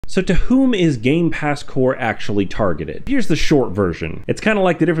So to whom is Game Pass Core actually targeted? Here's the short version. It's kind of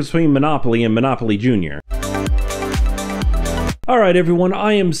like the difference between Monopoly and Monopoly Junior. Alright everyone,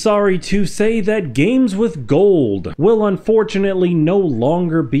 I am sorry to say that games with gold will unfortunately no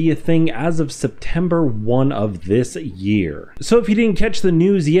longer be a thing as of September 1 of this year. So if you didn't catch the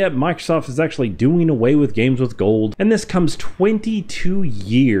news yet, Microsoft is actually doing away with games with gold, and this comes 22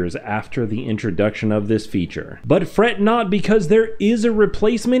 years after the introduction of this feature. But fret not, because there is a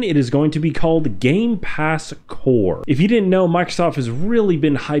replacement. It is going to be called Game Pass Core. If you didn't know, Microsoft has really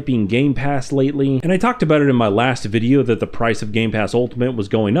been hyping Game Pass lately, and I talked about it in my last video that the price of Game Pass Ultimate was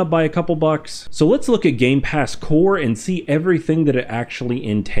going up by a couple bucks. So let's look at Game Pass Core and see everything that it actually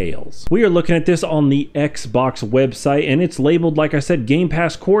entails. We are looking at this on the Xbox website, and it's labeled, like I said, Game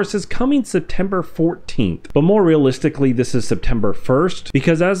Pass Core. It says coming September 14th, but more realistically this is September 1st,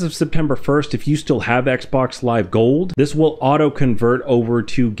 because as of September 1st, if you still have Xbox Live Gold, this will auto convert over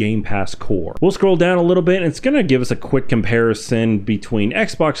to Game Pass Core. We'll scroll down a little bit and it's going to give us a quick comparison between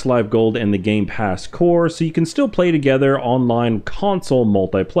Xbox Live Gold and the Game Pass Core, so you can still play together online console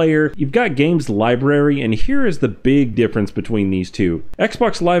multiplayer. You've got games library, and here is the big difference between these two.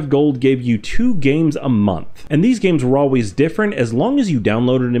 Xbox Live Gold gave you 2 games a month, and these games were always different. As long as you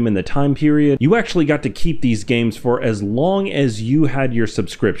downloaded them in the time period, you actually got to keep these games for as long as you had your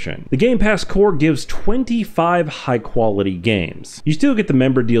subscription. The Game Pass Core gives 25 high quality games. You still get the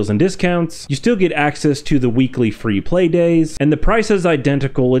member deals and discounts, you still get access to the weekly free play days, and the price is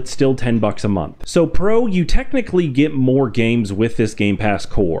identical. It's still 10 bucks a month. So Pro, you technically get more games with this Game Pass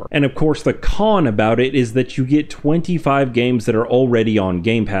Core. And of course the con about it is that you get 25 games that are already on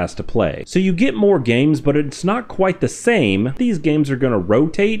Game Pass to play. So you get more games, but it's not quite the same. These games are going to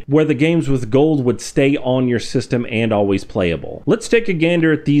rotate, where the games with gold would stay on your system and always playable. Let's take a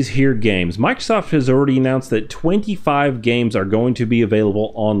gander at these here games. Microsoft has already announced that 25 games are going to be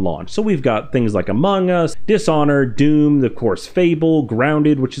available on launch. So we've got things like Among Us, Dishonored, Doom, of course Fable,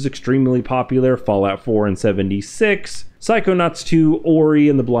 Grounded, which is extremely popular, Fallout 4 and 76, Psychonauts 2, Ori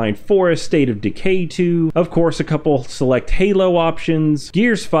and the Blind Forest, State of Decay 2, of course a couple select Halo options,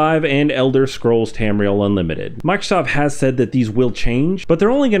 Gears 5, and Elder Scrolls Tamriel Unlimited. Microsoft has said that these will change, but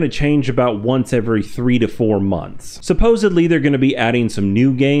they're only going to change about once every 3 to 4 months. Supposedly they're going to be adding some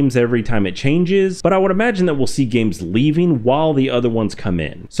new games every time it changes, but I would imagine that we'll see games leaving while the other ones come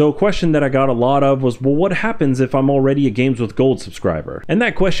in. So a question that I got a lot of was, well, what happens if I'm already a Games with Gold subscriber? And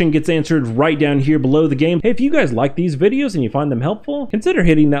that question gets answered right down here below the game. Hey, if you guys like these videos and you find them helpful, consider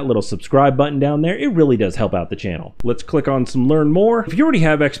hitting that little subscribe button down there. It really does help out the channel. Let's click on some learn more. If you already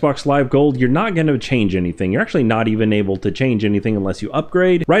have Xbox Live Gold, you're not going to change anything. You're actually not even able to change anything unless you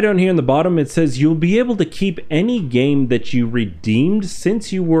upgrade. Right down here in the bottom it says you'll be able to keep any game that you redeemed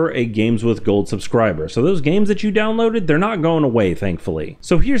since you were a Games with Gold subscriber. So those games that you downloaded, they're not going away, thankfully.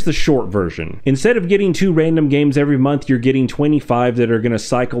 So here's the short version. Instead of getting 2 random games every month, you're getting 25 that are going to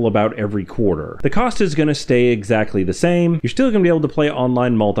cycle about every quarter. The cost is going to stay exactly the same. You're still going to be able to play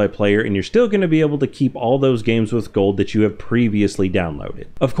online multiplayer, and you're still going to be able to keep all those games with gold that you have previously downloaded.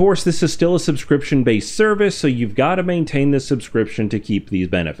 Of course, this is still a subscription-based service, so you've got to maintain this subscription to keep these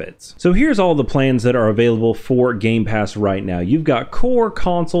benefits. So here's all the plans that are available for Game Pass right now. You've got Core,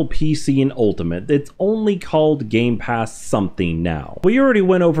 Console, PC, and Ultimate. It's only called Game Pass something now. We already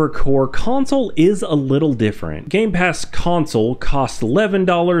went over Core. Console is a little different. Game Pass Console costs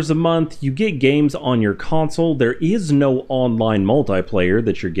 $11 a month. You get games on your console. There is no online multiplayer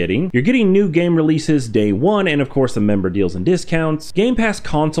that you're getting. You're getting new game releases day one, and of course the member deals and discounts. Game Pass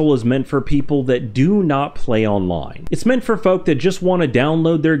Console is meant for people that do not play online. It's meant for folk that just want to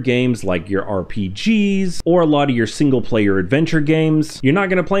download their games, like your RPGs or a lot of your single player adventure games. You're not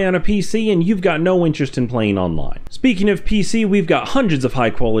going to play on a PC, and you've got no interest in playing online. Speaking of PC, we've got hundreds of high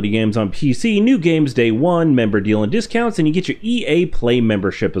quality games on PC, new games day one, member deal and discounts, and you get your EA Play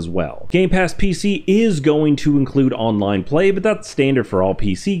membership as well. Game Pass PC is going to include online play, but that's standard for all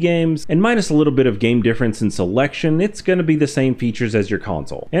PC games, and minus a little bit of game difference in selection, it's going to be the same features as your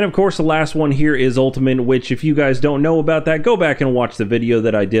console. And of course the last one here is Ultimate, which if you guys don't know about that, go back and watch the video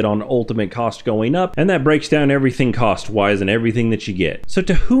that I did on Ultimate cost going up, and that breaks down everything cost wise and everything that you get. So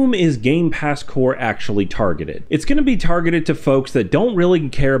to whom is Game Pass Core actually targeted? It's going to be targeted to folks that don't really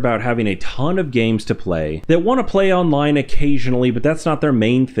care about having a ton of games to play, that want to play online occasionally, but that's not their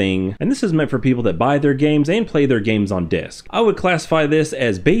main thing. And this is meant for people that buy their games and play their games on disc. I would classify this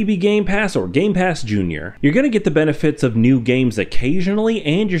as Baby Game Pass or Game Pass Junior. You're going to get the benefits of new games occasionally,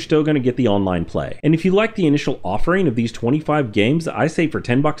 and you're still going to get the online play. And if you like the initial offering of these 25 games, I say for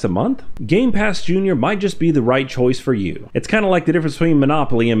 $10 a month, Game Pass Junior might just be the right choice for you. It's kind of like the difference between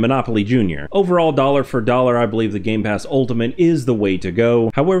Monopoly and Monopoly Junior. Overall, dollar for dollar, I believe the Game Pass Ultimate is the way to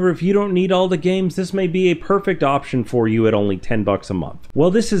go. However, if you don't need all the games, this may be a perfect option for you at only $10 a month.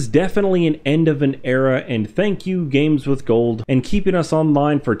 Well, this is definitely an end of an era, and thank you Games with Gold and keeping us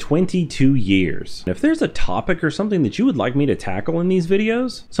online for 22 years. If there's a topic or something that you would like me to tackle in these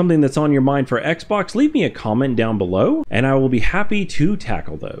videos, something that's on your mind for Xbox, leave me a comment down below and I will be happy to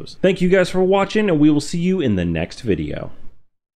tackle those. Thank you guys for watching, and we will see you in the next video.